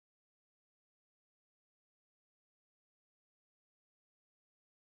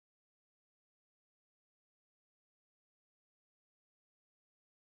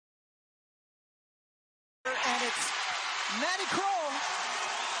Maddie Kroll.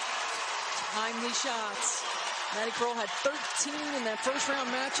 Timely shots. Maddie Kroll had 13 in that first-round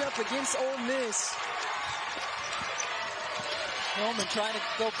matchup against Ole Miss. Hillmon trying to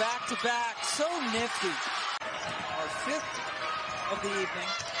go back-to-back. So nifty. Our fifth of the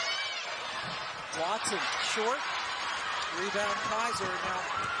evening. Watson, short. Rebound, Kaiser. Now,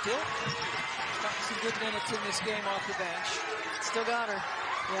 Dilt got some good minutes in this game off the bench. Still got her.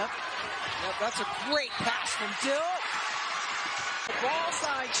 Yep, that's a great pass from Dilt. The ball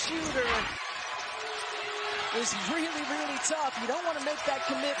side shooter is really, really tough. You don't want to make that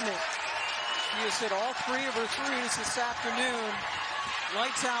commitment. She has hit all 3 of her threes this afternoon.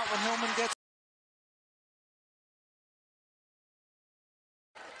 Lights out when Hillmon gets.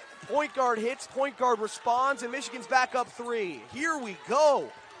 Point guard hits, point guard responds, and Michigan's back up 3. Here we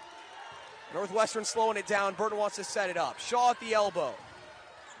go. Northwestern slowing it down. Burton wants to set it up. Shaw at the elbow.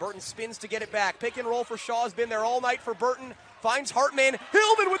 Burton spins to get it back. Pick and roll for Shaw has been there all night for Burton. Finds Hartman.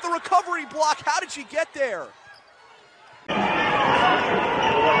 Hillmon with the recovery block. How did she get there? Layup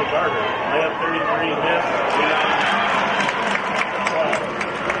 33 missed.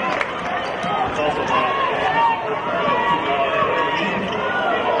 It's also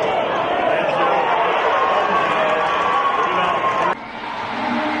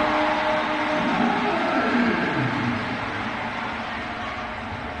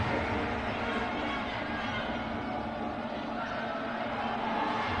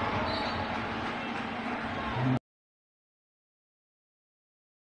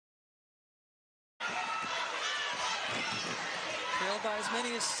Trailed by as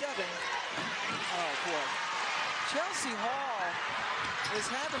many as 7. Oh, boy. Chelsea Hall is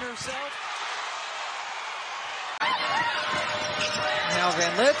having herself. Now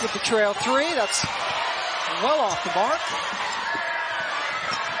Van Lith with the trail 3. That's well off the mark.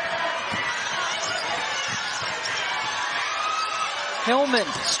 Hillmon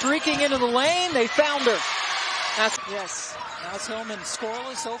streaking into the lane. They found her. Yes. Naz Hillmon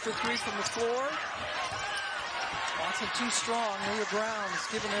scoreless, 0 for 3 from the floor. Watson too strong. Leah Brown is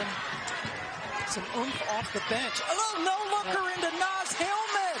giving him some oomph off the bench. A little no-looker into Naz Hillmon.